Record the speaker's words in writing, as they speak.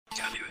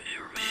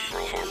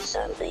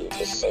something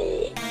to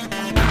see.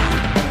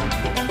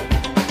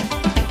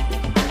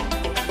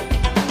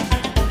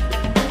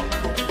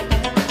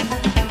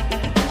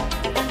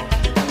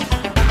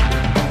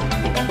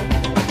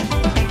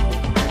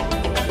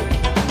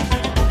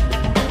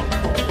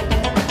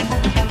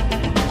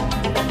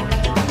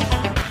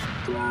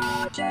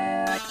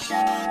 Project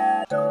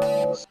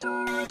Shadow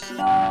starts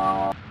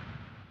now.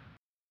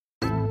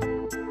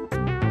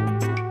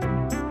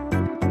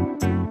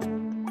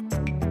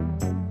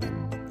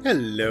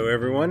 Hello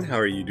everyone, how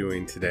are you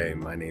doing today?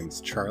 My name's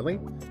Charlie.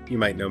 You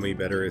might know me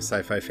better as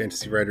sci-fi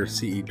fantasy writer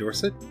C.E.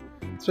 Dorset,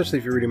 especially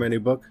if you're reading my new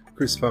book,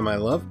 Crucify My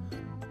Love,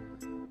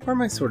 or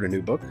my sort of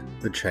new book,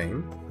 The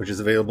Chain, which is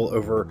available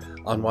over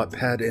on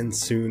Wattpad and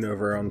soon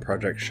over on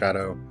Project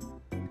Shadow.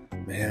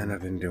 Man,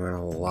 I've been doing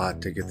a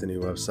lot to get the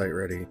new website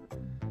ready.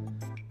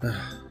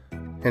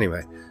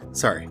 Anyway,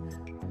 sorry,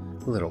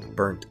 a little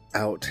burnt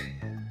out,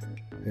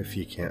 if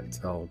you can't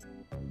tell.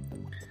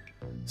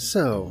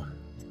 So,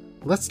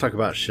 let's talk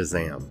about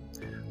Shazam.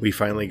 We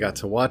finally got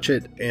to watch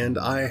it, and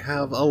I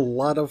have a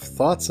lot of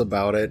thoughts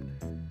about it.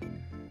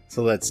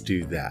 So let's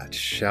do that,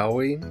 shall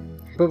we?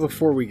 But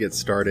before we get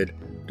started,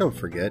 don't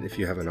forget, if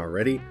you haven't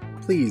already,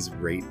 please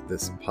rate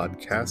this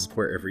podcast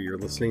wherever you're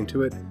listening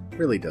to it. It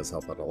really does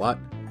help out a lot.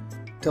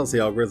 It tells the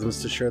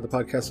algorithms to share the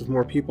podcast with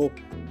more people.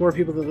 More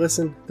people that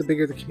listen, the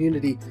bigger the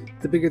community.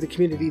 The bigger the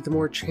community, the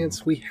more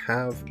chance we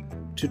have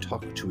to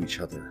talk to each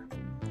other.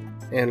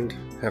 And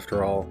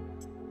after all,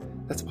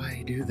 that's why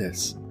I do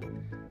this,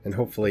 and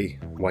hopefully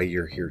why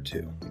you're here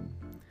too.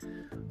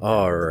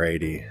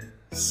 Alrighty,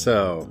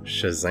 so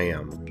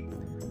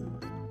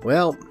Shazam.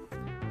 Well,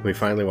 we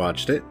finally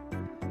watched it.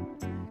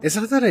 It's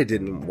not that I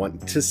didn't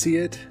want to see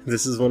it.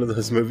 This is one of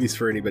those movies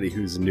for anybody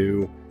who's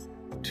new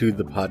to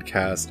the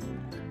podcast.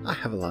 I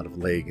have a lot of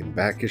leg and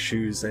back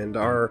issues, and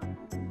our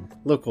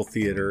local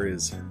theater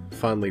is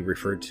fondly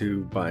referred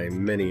to by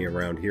many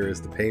around here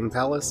as the Pain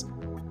Palace.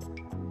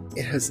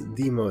 It has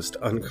the most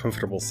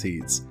uncomfortable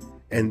seats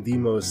and the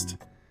most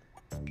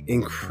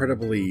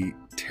incredibly,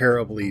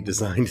 terribly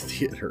designed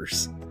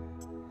theaters.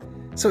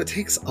 So it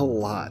takes a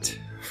lot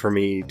for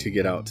me to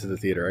get out to the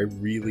theater. I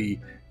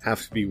really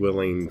have to be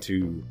willing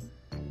to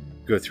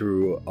go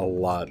through a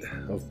lot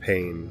of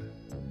pain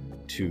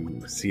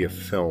to see a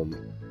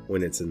film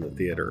when it's in the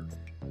theater.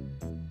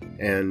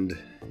 And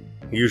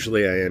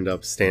usually I end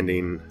up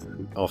standing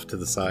off to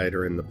the side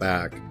or in the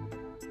back,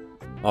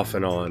 off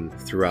and on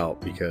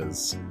throughout,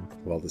 because,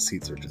 well, the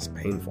seats are just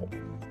painful.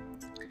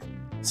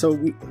 So,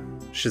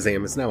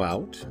 Shazam is now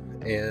out,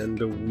 and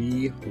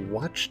we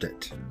watched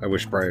it. I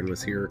wish Brian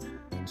was here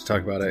to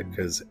talk about it,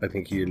 because I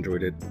think he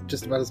enjoyed it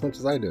just about as much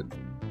as I did.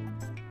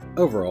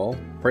 Overall,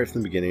 right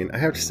from the beginning, I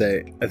have to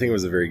say, I think it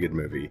was a very good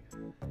movie.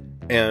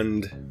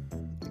 And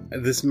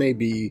this may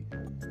be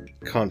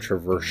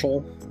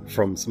controversial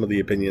from some of the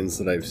opinions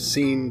that I've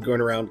seen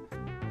going around.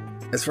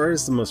 As far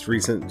as the most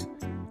recent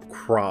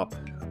crop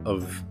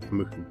of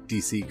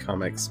DC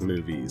Comics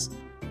movies,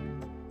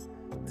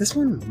 this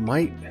one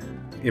might,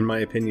 in my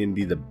opinion,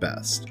 be the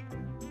best.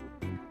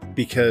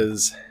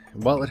 Because,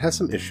 while it has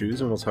some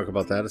issues, and we'll talk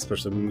about that,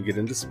 especially when we get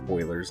into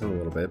spoilers in a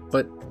little bit,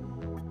 but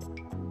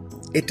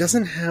it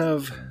doesn't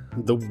have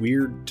the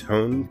weird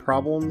tone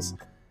problems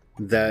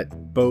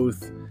that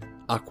both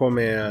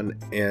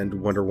Aquaman and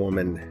Wonder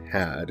Woman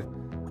had,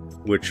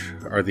 which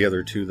are the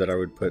other two that I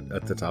would put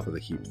at the top of the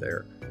heap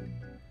there.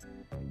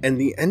 And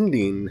the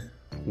ending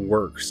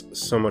works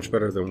so much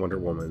better than Wonder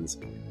Woman's,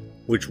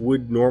 which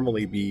would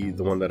normally be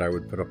the one that I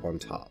would put up on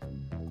top.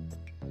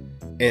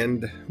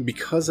 And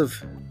because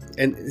of,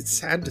 and it's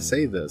sad to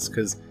say this,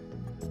 because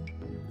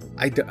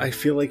I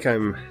feel like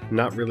I'm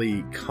not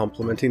really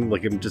complimenting,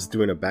 like I'm just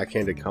doing a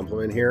backhanded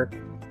compliment here,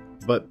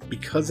 but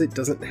because it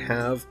doesn't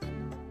have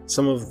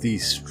some of the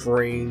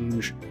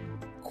strange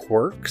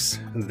quirks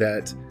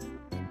that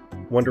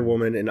Wonder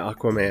Woman and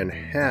Aquaman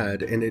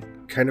had, and it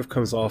kind of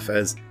comes off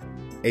as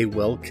a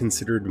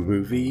well-considered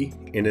movie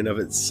in and of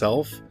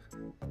itself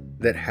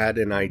that had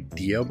an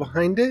idea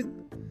behind it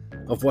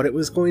of what it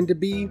was going to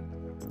be,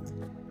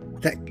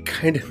 that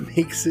kind of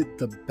makes it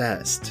the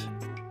best.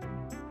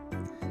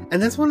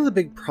 And that's one of the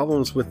big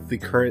problems with the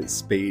current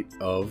spate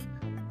of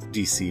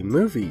DC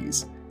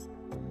movies.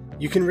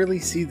 You can really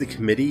see the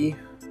committee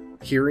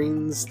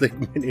hearings that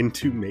went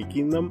into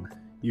making them.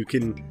 You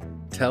can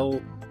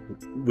tell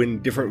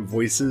when different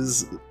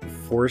voices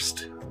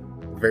forced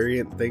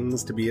variant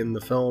things to be in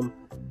the film.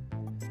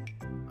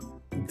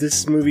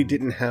 This movie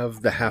didn't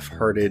have the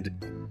half-hearted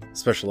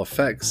special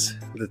effects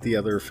that the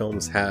other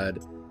films had.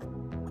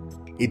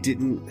 It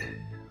didn't...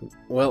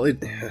 Well,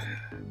 it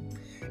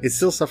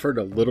still suffered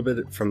a little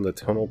bit from the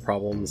tonal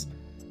problems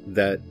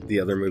that the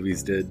other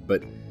movies did,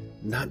 but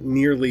not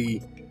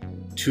nearly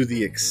to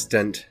the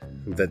extent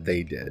that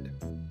they did.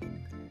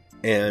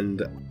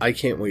 And I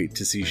can't wait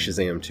to see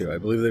Shazam 2. I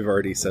believe they've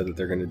already said that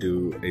they're going to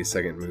do a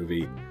second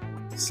movie.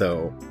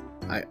 So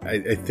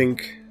I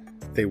think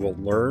they will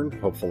learn,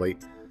 hopefully,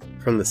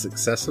 from the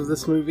success of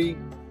this movie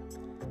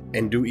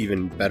and do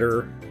even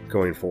better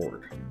going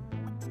forward.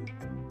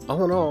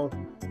 All in all,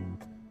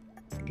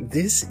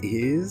 This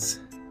is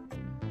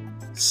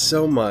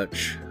so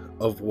much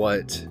of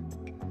what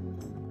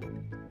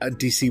a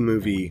DC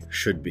movie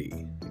should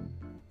be.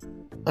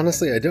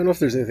 Honestly, I don't know if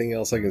there's anything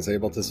else I can say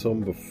about this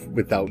film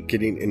without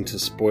getting into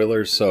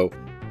spoilers, so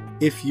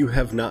if you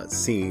have not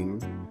seen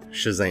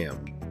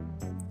Shazam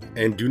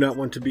and do not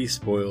want to be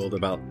spoiled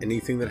about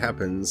anything that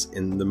happens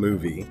in the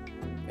movie,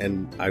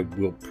 and I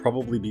will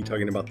probably be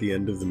talking about the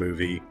end of the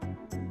movie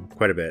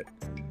quite a bit,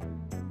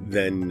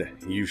 then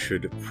you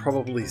should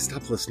probably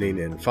stop listening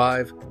in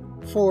 5,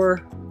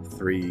 4,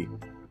 3,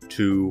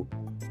 2,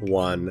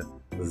 1,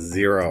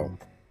 0.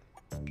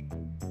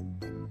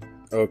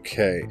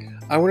 Okay,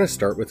 I want to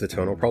start with the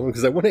tonal problem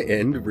because I want to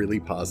end really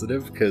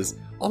positive because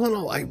all in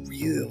all, I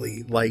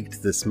really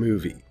liked this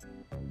movie.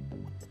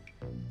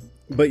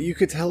 But you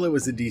could tell it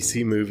was a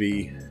DC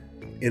movie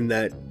in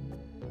that,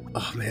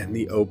 oh man,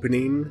 the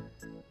opening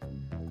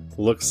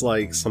looks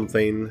like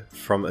something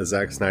from a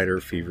Zack Snyder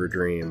fever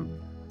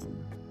dream.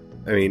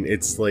 I mean,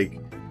 it's like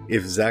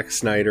if Zack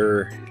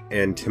Snyder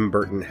and Tim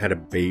Burton had a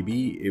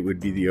baby, it would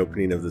be the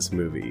opening of this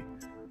movie.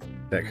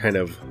 That kind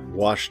of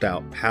washed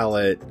out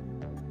palette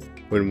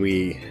when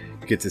we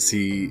get to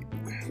see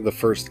the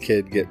first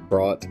kid get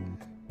brought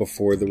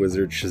before the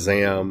wizard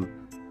Shazam,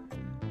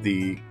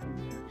 the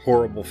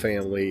horrible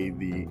family,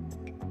 the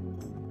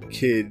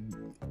kid,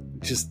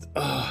 just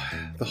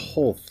the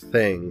whole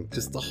thing,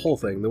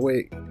 the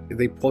way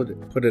they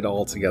put it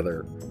all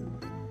together.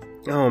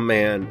 Oh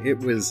man, it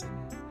was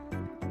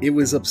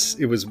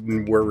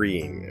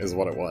worrying is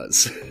what it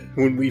was.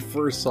 When we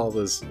first saw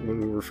this, when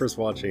we were first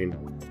watching,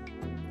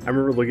 I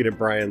remember looking at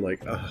Brian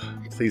like,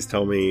 please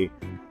tell me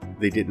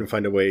they didn't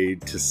find a way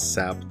to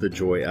sap the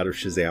joy out of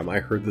Shazam. I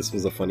heard this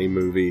was a funny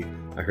movie.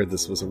 I heard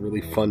this was a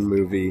really fun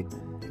movie.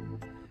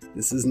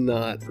 This is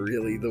not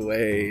really the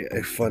way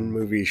a fun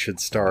movie should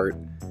start.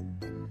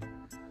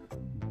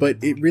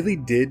 But it really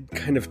did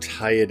kind of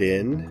tie it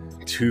in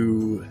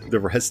to the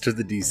rest of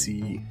the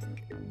DC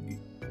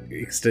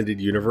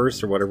extended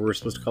universe, or whatever we're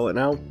supposed to call it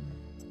now,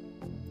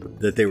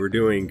 that they were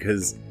doing.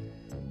 Because,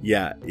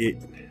 yeah,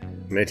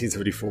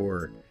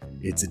 1974,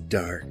 it's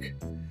dark.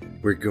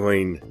 We're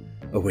going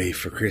away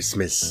for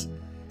Christmas,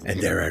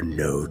 and there are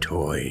no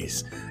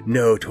toys.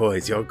 No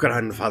toys. Your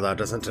grandfather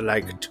doesn't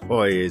like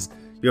toys.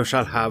 You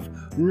shall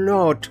have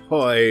no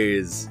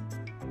toys.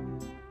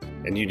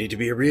 And you need to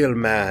be a real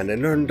man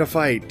and learn to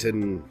fight,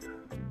 and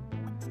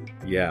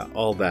yeah,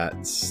 all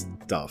that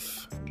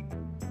stuff.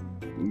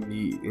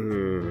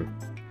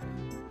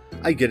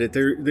 I get it.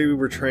 They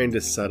were trying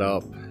to set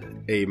up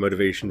a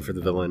motivation for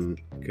the villain,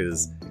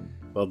 because,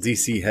 well,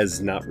 DC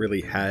has not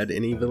really had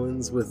any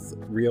villains with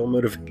real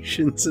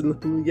motivations in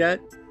them yet.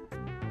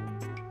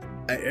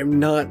 I'm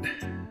not...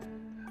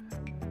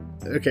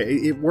 Okay,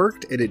 it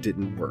worked and it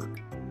didn't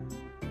work.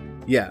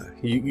 Yeah,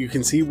 you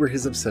can see where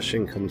his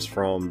obsession comes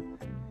from,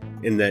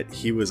 in that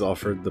he was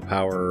offered the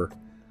power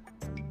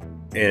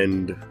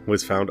and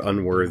was found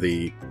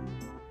unworthy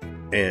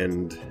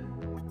and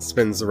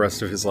spends the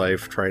rest of his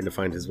life trying to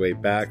find his way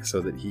back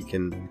so that he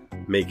can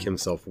make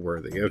himself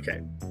worthy.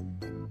 Okay.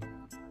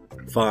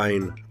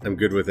 Fine, I'm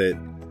good with it.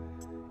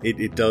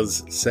 It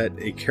does set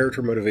a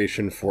character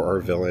motivation for our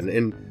villain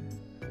and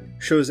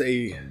shows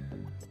a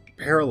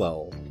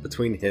parallel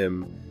between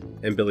him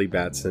and Billy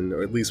Batson,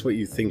 or at least what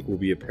you think will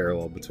be a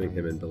parallel between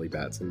him and Billy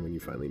Batson when you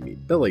finally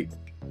meet Billy.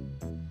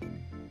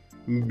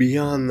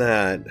 Beyond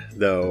that,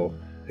 though,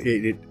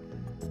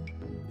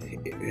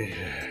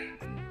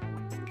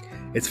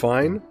 it's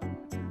fine.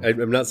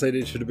 I'm not saying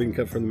it should have been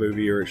cut from the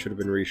movie or it should have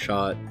been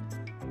reshot,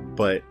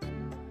 but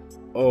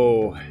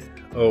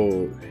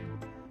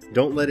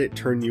don't let it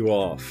turn you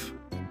off.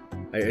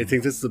 I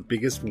think that's the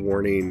biggest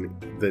warning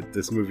that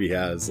this movie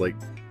has. Like,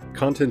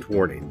 content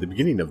warning. The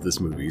beginning of this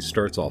movie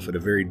starts off in a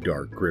very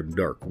dark, grim,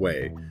 dark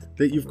way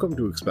that you've come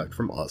to expect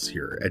from us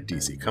here at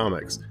DC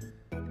Comics.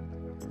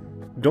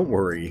 Don't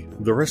worry,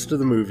 the rest of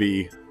the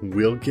movie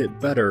will get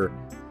better,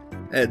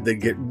 and then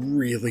get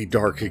really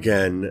dark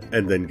again,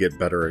 and then get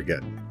better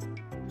again.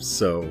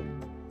 So,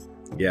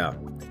 yeah.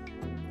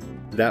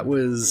 That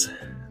was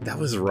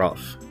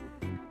rough.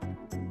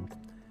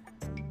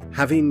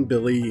 Having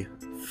Billy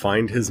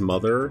find his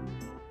mother,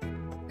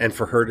 and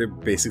for her to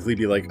basically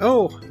be like,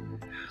 oh,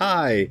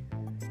 hi,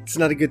 it's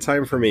not a good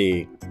time for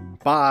me,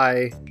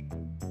 bye.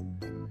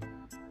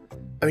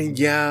 I mean,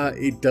 yeah,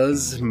 it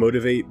does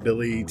motivate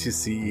Billy to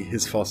see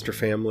his foster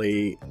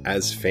family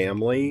as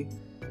family,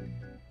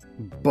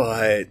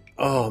 but,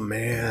 oh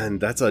man,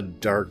 that's a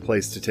dark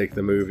place to take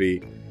the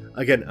movie.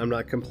 Again, I'm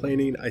not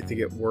complaining, I think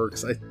it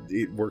works.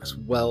 It works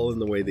well in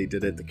the way they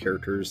did it. The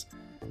characters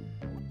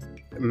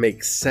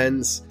make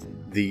sense,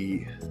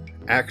 the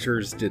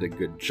actors did a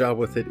good job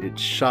with it, it's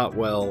shot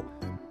well.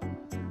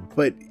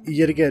 But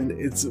yet again,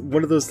 it's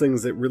one of those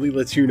things that really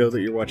lets you know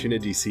that you're watching a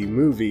DC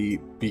movie,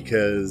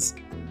 because,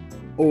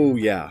 oh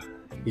yeah,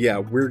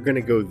 we're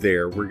gonna go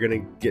there, we're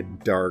gonna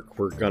get dark,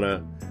 we're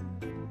gonna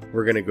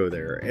go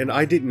there. And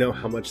I didn't know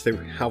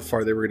how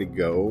far they were gonna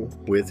go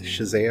with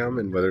Shazam,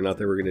 and whether or not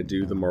they were gonna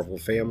do the Marvel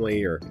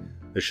family, or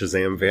the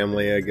Shazam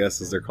family, I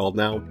guess, as they're called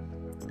now.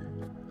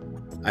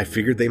 I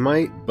figured they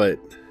might, but,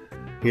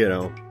 you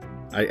know,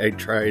 I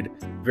tried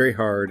very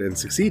hard and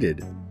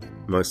succeeded,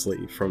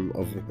 mostly from,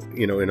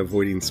 you know, in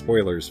avoiding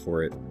spoilers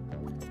for it.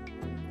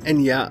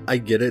 And yeah, I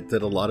get it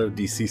that a lot of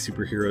DC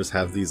superheroes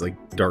have these,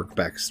 like, dark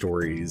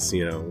backstories,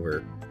 you know,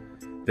 where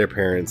their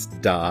parents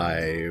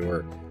die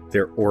or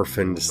they're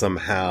orphaned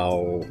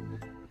somehow.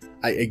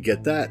 I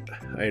get that.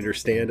 I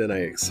understand and I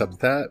accept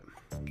that.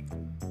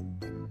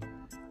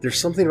 There's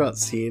something about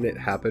seeing it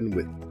happen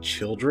with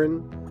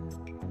children.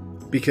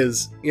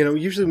 Because, you know,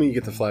 usually when you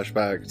get the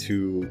flashback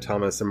to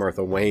Thomas and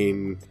Martha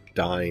Wayne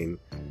dying,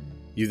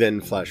 you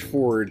then flash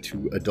forward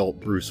to adult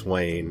Bruce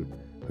Wayne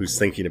who's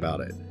thinking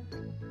about it.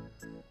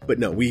 But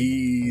no,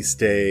 we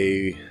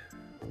stay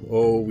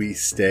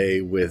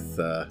with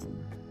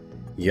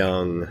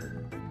young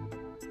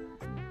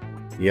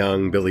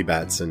Billy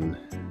Batson,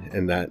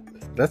 and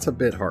that's a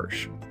bit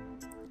harsh.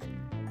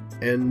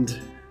 And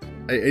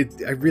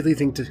I really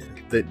think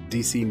that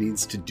DC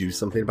needs to do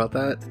something about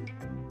that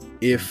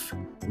if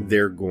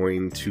they're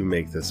going to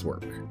make this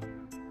work.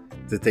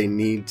 That they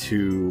need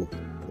to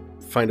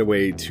find a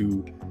way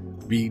to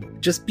be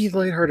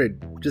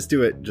lighthearted. Just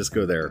do it. Just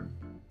go there.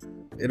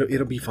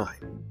 It'll be fine.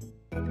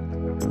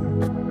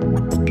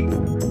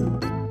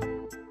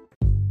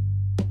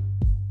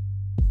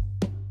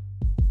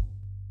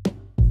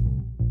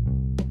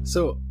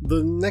 So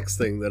the next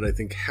thing that I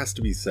think has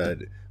to be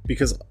said,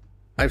 because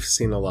I've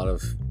seen a lot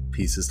of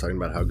pieces talking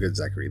about how good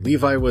Zachary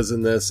Levi was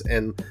in this,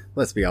 and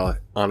let's be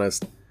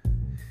honest,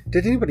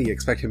 did anybody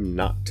expect him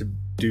not to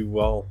do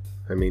well?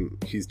 I mean,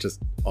 he's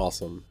just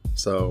awesome.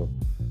 So,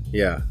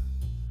 yeah.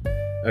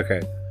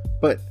 Okay.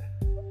 But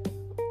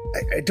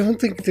I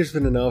don't think there's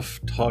been enough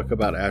talk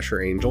about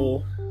Asher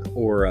Angel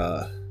or,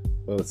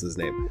 what was his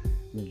name?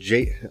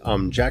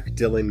 Jack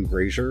Dylan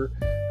Grazer,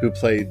 who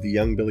played the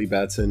young Billy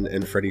Batson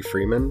and Freddie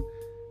Freeman,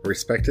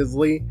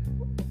 respectively.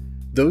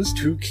 Those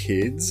two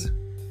kids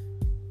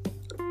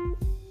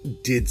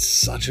did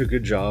such a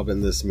good job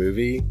in this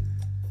movie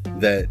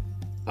that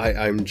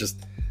I'm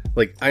just,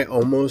 like, I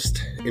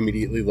almost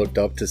immediately looked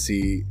up to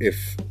see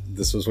if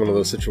this was one of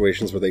those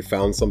situations where they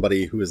found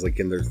somebody who was, like,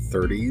 in their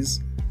 30s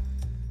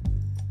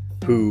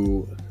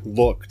who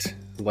looked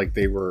like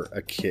they were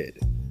a kid,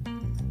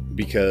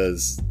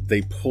 because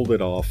they pulled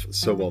it off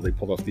so well. They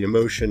pulled off the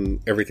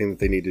emotion, everything that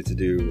they needed to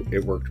do.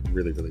 It worked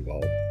really, really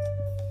well.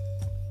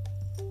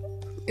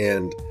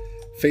 And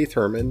Faith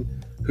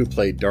Herman, who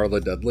played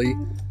Darla Dudley,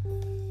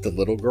 the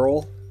little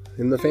girl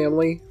in the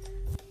family,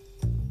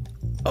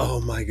 oh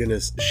my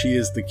goodness, she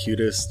is the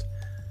cutest.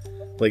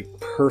 Like,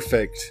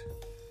 perfect.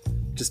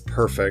 Just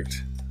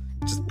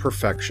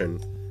perfection.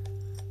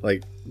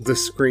 Like, the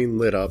screen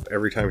lit up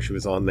every time she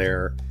was on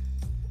there.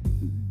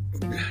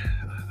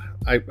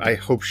 I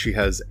hope she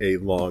has a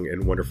long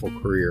and wonderful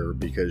career,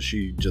 because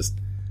she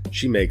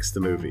makes the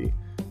movie.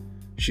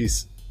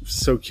 She's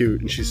so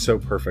cute and she's so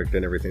perfect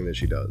in everything that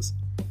she does.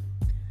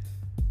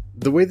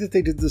 The way that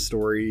they did the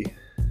story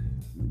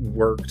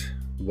worked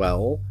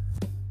well.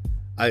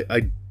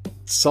 I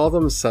saw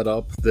them set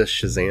up this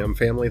Shazam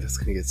family. That's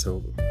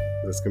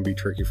gonna be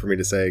tricky for me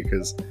to say,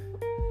 because,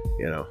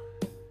 you know,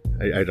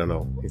 I don't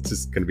know. It's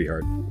just gonna be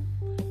hard.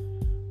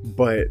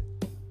 But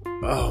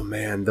oh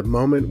man, the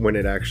moment when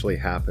it actually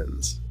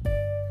happens,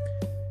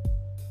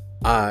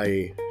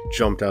 I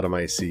jumped out of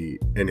my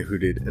seat and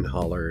hooted and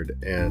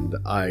hollered, and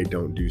I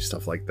don't do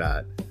stuff like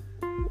that.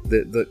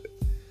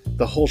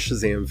 The whole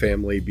Shazam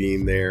family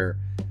being there,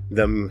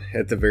 them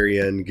at the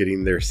very end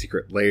getting their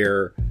secret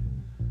lair.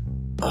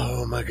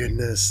 Oh my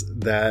goodness,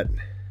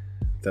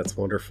 that's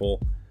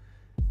wonderful.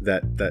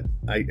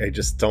 I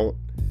just don't.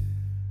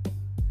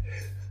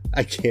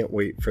 I can't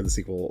wait for the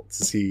sequel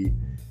to see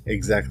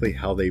exactly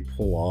how they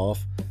pull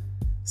off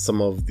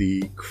some of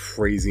the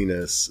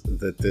craziness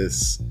that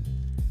this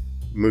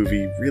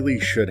movie really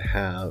should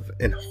have.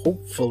 And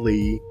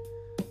hopefully,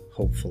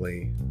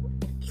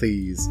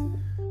 please,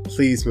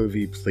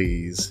 movie,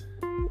 please,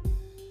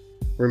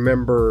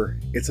 remember,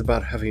 it's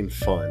about having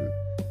fun.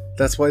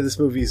 That's why this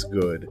movie's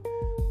good.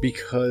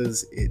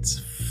 Because it's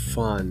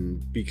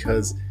fun.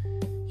 Because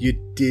you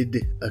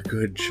did a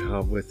good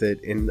job with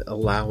it in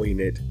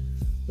allowing it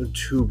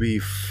to be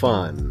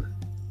fun.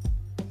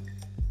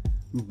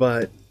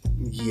 But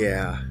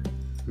yeah,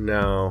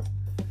 no,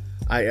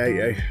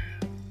 I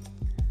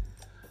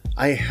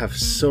have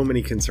so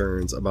many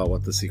concerns about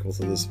what the sequel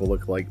to this will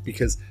look like,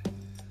 because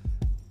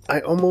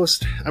I'm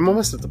almost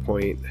at the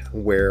point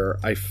where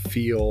I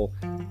feel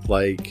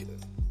like,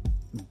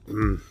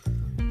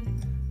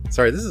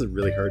 sorry, this is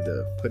really hard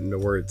to put into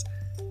words.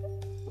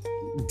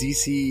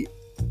 DC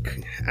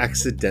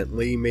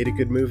accidentally made a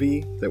good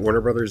movie, that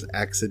Warner Brothers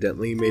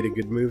accidentally made a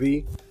good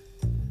movie.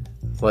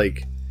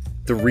 Like,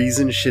 the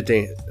reason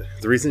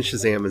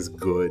Shazam is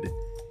good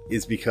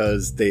is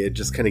because they had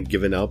just kind of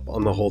given up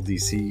on the whole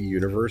DC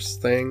universe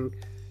thing,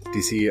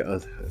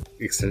 DC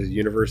extended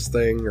universe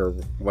thing, or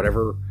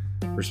whatever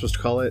we're supposed to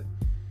call it,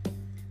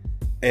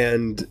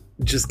 and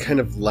just kind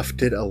of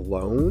left it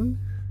alone.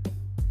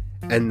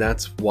 And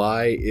that's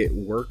why it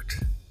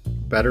worked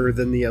better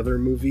than the other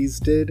movies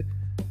did.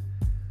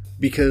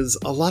 because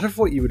a lot of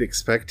what you would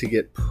expect to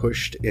get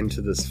pushed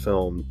into this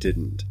film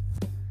didn't.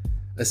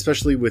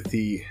 Especially with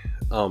the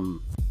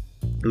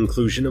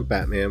inclusion of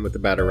Batman with the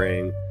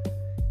Batarang,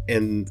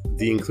 and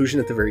the inclusion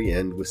at the very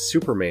end with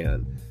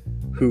Superman,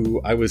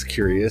 who I was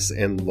curious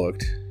and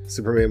looked.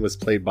 Superman was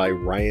played by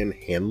Ryan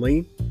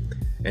Hanley,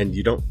 and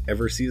you don't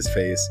ever see his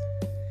face,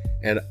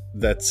 and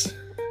that's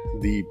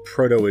the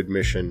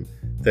proto-admission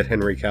that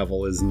Henry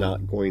Cavill is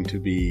not going to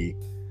be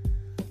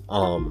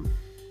playing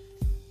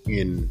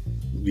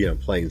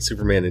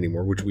Superman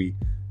anymore, which we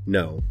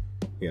know,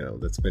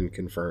 that's been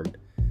confirmed.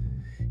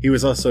 He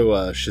was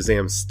also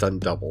Shazam's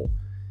stunt double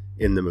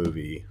in the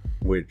movie,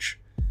 which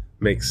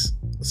makes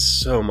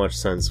so much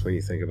sense when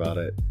you think about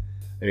it.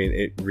 I mean,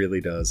 it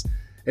really does.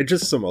 And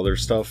just some other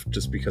stuff,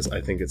 just because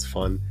I think it's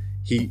fun.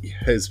 He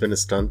has been a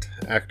stunt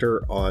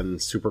actor on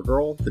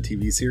Supergirl, the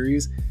TV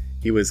series.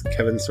 He was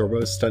Kevin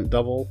Sorbo's stunt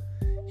double.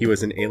 He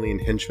was an Alien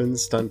Henchman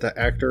stunt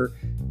actor.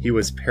 He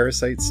was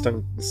Parasite's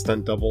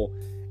stunt double,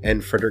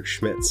 and Frederick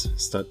Schmidt's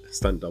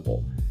stunt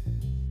double.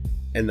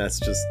 And that's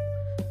just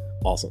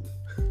awesome.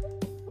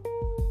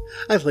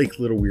 I like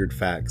little weird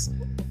facts.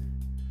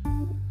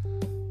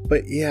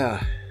 But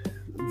yeah,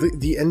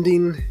 the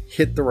ending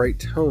hit the right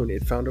tone.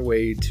 It found a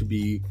way to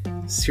be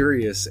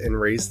serious and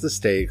raise the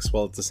stakes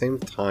while at the same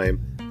time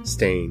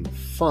staying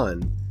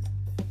fun.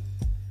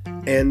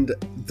 And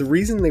the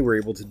reason they were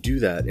able to do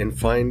that and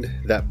find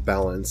that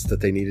balance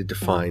that they needed to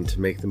find to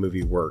make the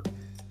movie work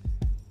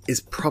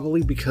is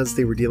probably because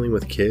they were dealing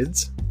with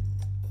kids.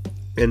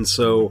 And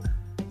so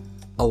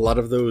a lot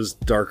of those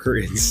darker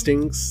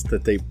instincts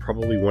that they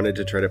probably wanted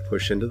to try to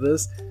push into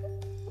this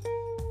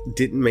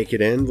didn't make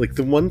it in. Like,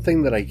 the one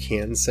thing that I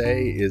can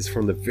say is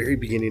from the very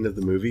beginning of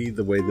the movie,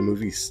 the way the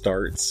movie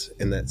starts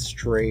and that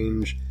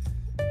strange,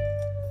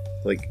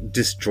 like,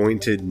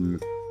 disjointed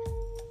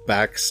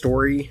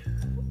backstory,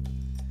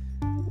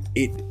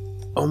 it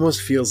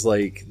almost feels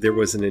like there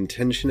was an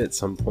intention at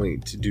some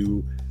point to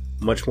do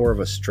much more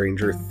of a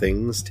Stranger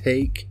Things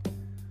take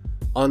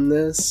on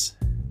this,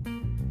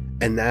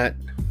 and that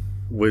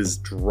was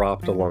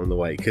dropped along the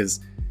way. Because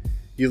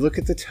you look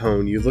at the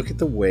tone, you look at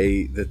the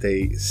way that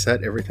they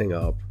set everything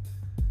up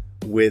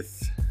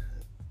with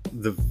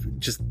the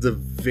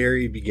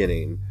very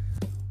beginning,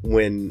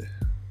 when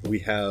we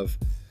have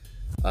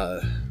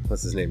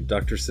what's his name,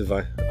 Dr.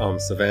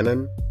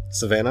 Savannah.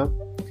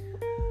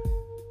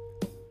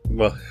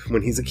 Well,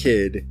 when he's a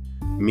kid,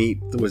 meet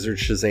the wizard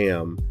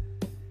Shazam.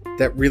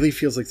 That really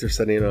feels like they're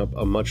setting up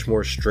a much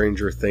more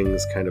Stranger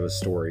Things kind of a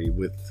story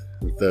with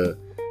the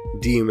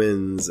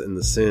demons and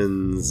the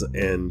sins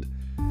and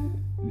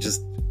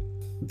just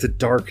the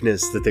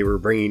darkness that they were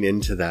bringing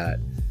into that.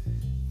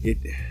 It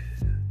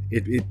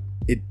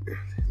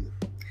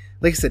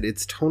like I said,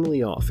 it's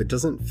tonally off. It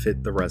doesn't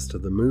fit the rest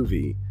of the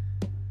movie.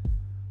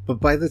 But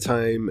by the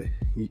time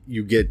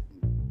you get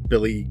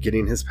Billy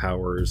getting his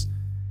powers,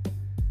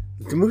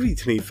 the movie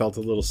to me felt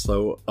a little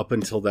slow up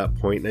until that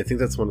point, and I think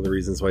that's one of the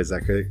reasons why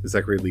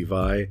Zachary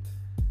Levi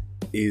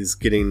is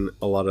getting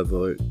a lot of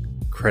the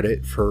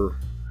credit for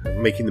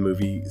making the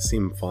movie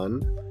seem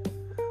fun.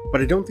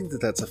 But I don't think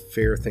that that's a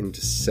fair thing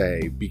to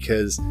say,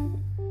 because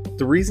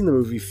the reason the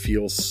movie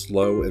feels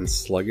slow and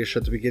sluggish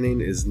at the beginning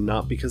is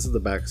not because of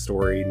the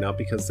backstory, not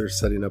because they're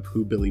setting up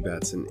who Billy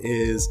Batson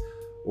is,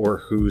 or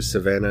who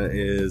Savannah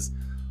is,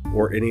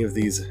 or any of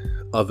these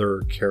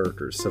other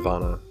characters.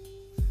 Savannah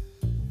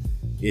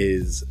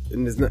is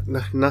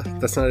not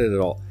that's not it at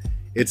all.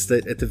 It's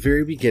that at the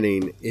very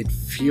beginning, it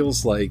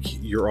feels like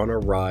you're on a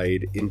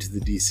ride into the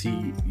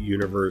DC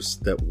universe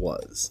that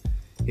was,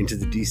 into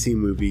the DC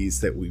movies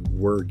that we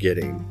were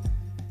getting.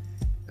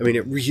 I mean,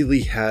 it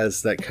really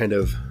has that kind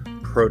of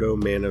proto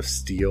Man of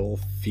Steel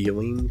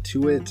feeling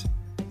to it.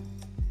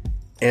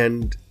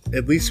 And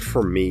at least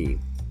for me,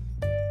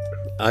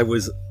 I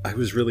was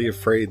really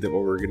afraid that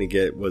what we were going to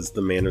get was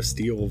the Man of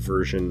Steel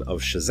version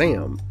of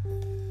Shazam.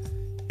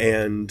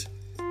 And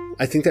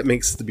I think that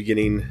makes the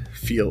beginning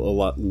feel a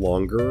lot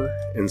longer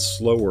and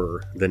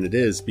slower than it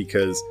is,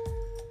 because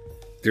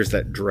there's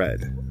that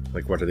dread.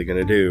 Like, what are they going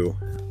to do?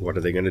 What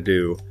are they going to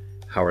do?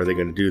 How are they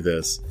going to do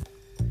this?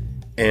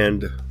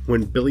 And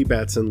when Billy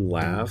Batson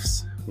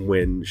laughs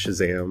when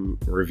Shazam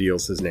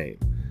reveals his name,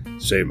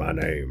 say my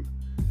name,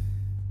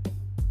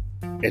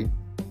 and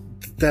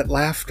that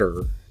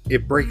laughter,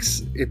 it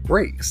breaks.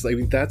 I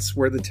mean, that's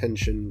where the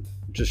tension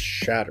just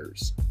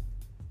shatters.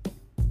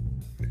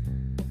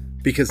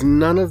 Because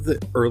none of the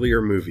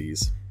earlier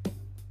movies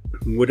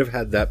would have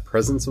had that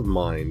presence of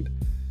mind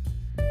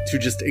to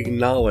just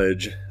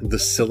acknowledge the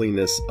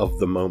silliness of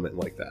the moment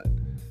like that.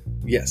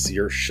 Yes,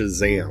 you're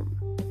Shazam.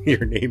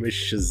 Your name is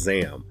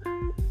Shazam.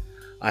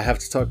 I have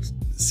to talk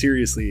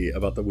seriously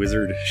about the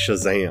wizard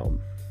Shazam.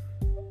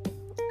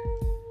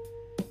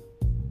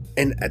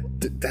 And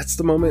that's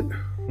the moment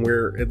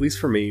where, at least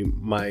for me,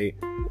 my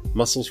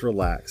muscles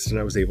relaxed and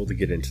I was able to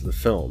get into the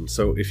film.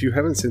 So if you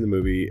haven't seen the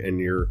movie and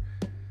you're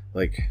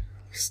like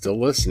still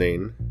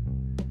listening,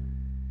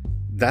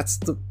 that's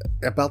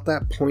about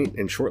that point,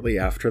 and shortly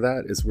after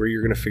that is where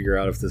you're going to figure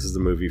out if this is the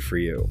movie for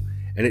you.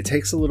 And it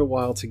takes a little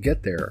while to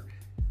get there,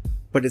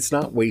 But it's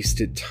not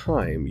wasted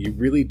time. You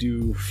really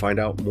do find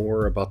out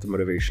more about the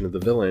motivation of the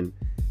villain,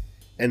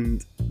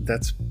 and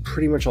that's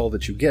pretty much all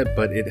that you get,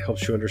 but it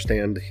helps you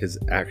understand his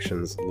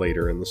actions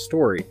later in the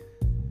story.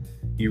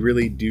 You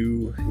really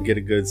do get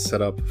a good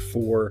setup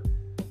for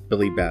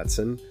Billy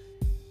Batson,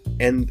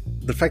 and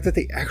the fact that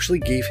they actually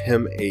gave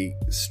him a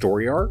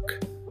story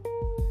arc,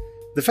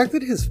 the fact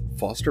that his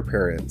foster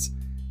parents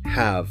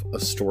have a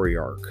story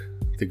arc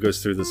that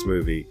goes through this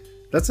movie,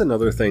 that's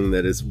another thing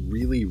that is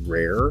really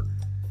rare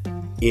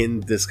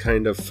in this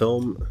kind of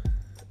film.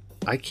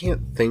 I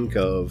can't think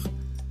of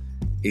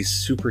a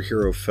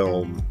superhero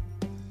film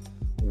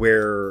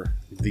where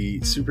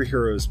the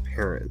superhero's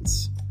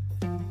parents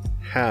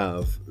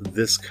have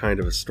this kind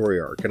of a story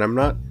arc. And I'm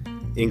not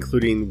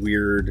including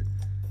weird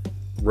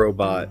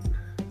robot,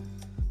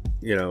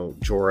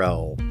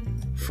 Jor-El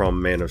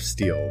from Man of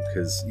Steel,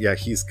 because yeah,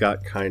 he's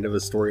got kind of a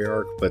story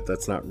arc, but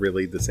that's not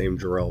really the same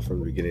Jor-El from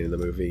the beginning of the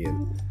movie,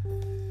 and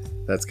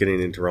that's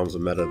getting into realms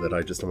of meta that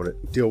I just don't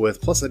want to deal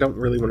with. Plus, I don't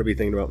really want to be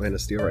thinking about Man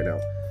of Steel right now.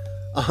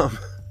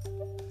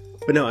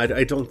 But no,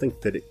 I don't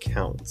think that it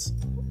counts.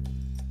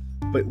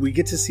 But we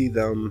get to see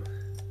them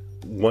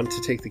want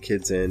to take the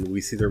kids in. We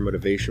see their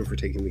motivation for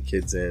taking the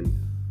kids in.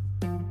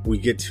 We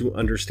get to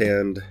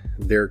understand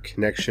their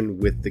connection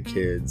with the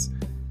kids.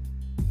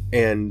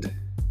 And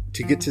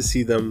to get to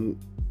see them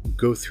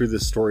go through the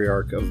story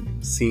arc of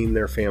seeing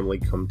their family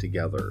come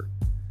together.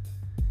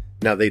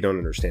 Now, they don't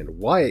understand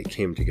why it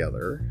came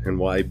together and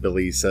why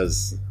Billy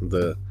says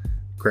the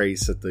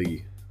grace at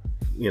the,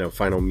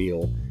 final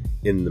meal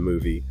in the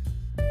movie,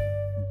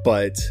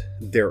 but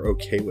they're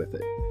okay with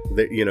it.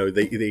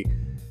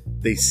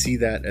 They see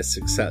that as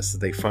success, that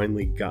they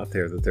finally got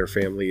there, that their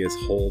family is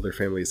whole, their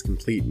family is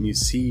complete, and you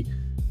see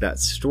that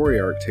story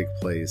arc take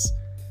place,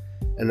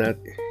 and that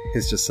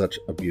is just such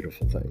a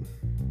beautiful thing.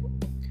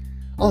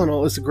 All in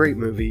all, it's a great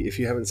movie. If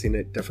you haven't seen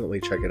it,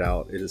 definitely check it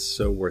out. It is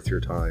so worth your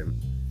time.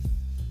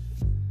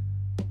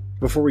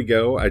 Before we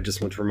go, I just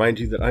want to remind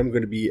you that I'm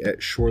going to be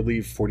at Shore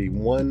Leave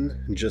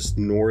 41, just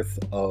north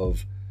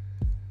of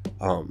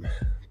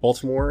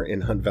Baltimore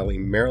in Hunt Valley,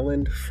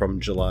 Maryland,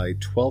 from July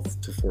 12th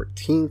to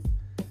 14th.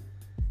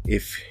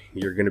 If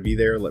you're going to be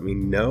there, let me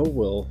know.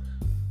 We'll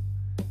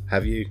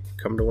have you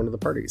come to one of the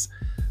parties.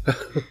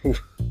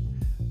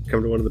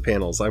 Come to one of the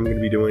panels. I'm going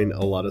to be doing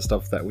a lot of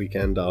stuff that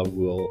weekend.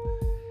 We'll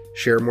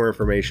share more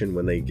information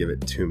when they give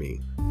it to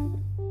me.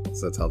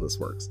 So that's how this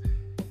works.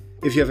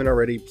 If you haven't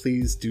already,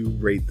 please do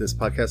rate this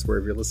podcast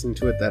wherever you're listening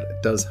to it.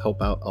 That does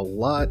help out a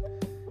lot.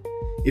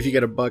 If you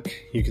get a buck,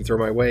 you can throw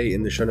my way.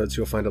 In the show notes,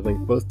 you'll find a link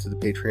both to the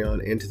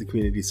Patreon and to the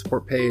community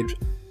support page.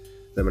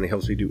 That money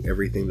helps me do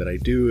everything that I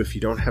do. If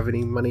you don't have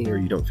any money or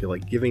you don't feel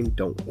like giving,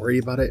 don't worry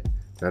about it.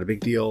 Not a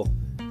big deal.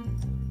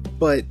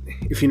 But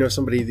if you know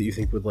somebody that you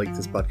think would like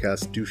this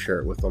podcast, do share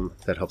it with them.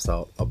 That helps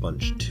out a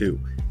bunch too.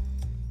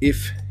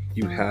 If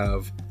you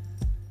have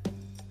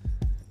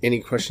any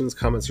questions,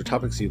 comments, or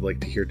topics you'd like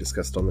to hear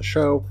discussed on the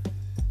show,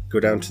 go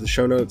down to the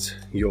show notes.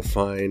 You'll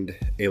find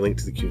a link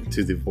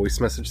to the voice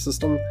message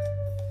system.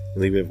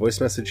 And leave me a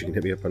voice message. You can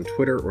hit me up on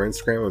Twitter or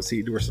Instagram. I'm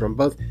CEDorsett on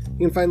both.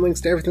 You can find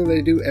links to everything that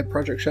I do at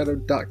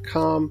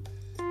projectshadow.com.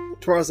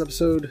 Tomorrow's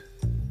episode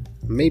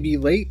may be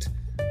late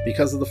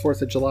because of the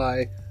 4th of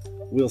July.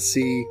 We'll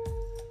see.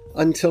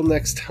 Until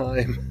next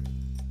time,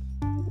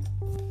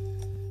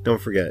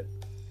 don't forget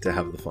to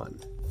have the fun.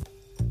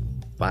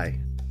 Bye.